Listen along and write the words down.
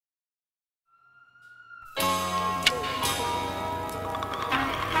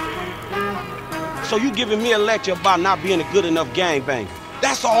So you giving me a lecture about not being a good enough gangbanger?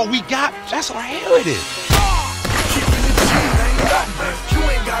 That's all we got? That's all hell it is. You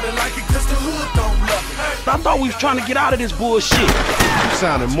ain't gotta like it 'cause the hood don't love it. I thought we was trying to get out of this bullshit. You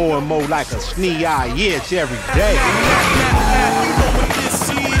sounding more and more like a snee-eye itch every day. You know what this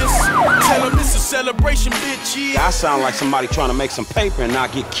is. Tell them it's a celebration, bitch, yeah. I sound like somebody trying to make some paper and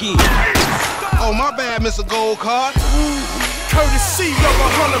not get killed. Oh, my bad, Mr. Gold Card. Courtesy of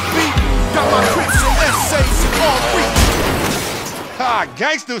 100 beat. Got my clips and essays in all reach. Ah,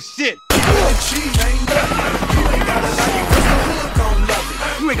 gangster shit.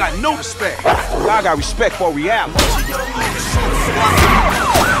 You ain't got no respect. I got respect for reality.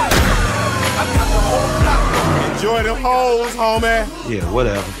 Enjoy them hoes, homie. Yeah,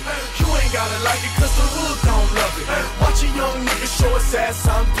 whatever. You ain't gotta like it 'cause the hood don't love it. Watch a young nigga show his ass,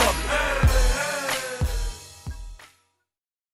 I'm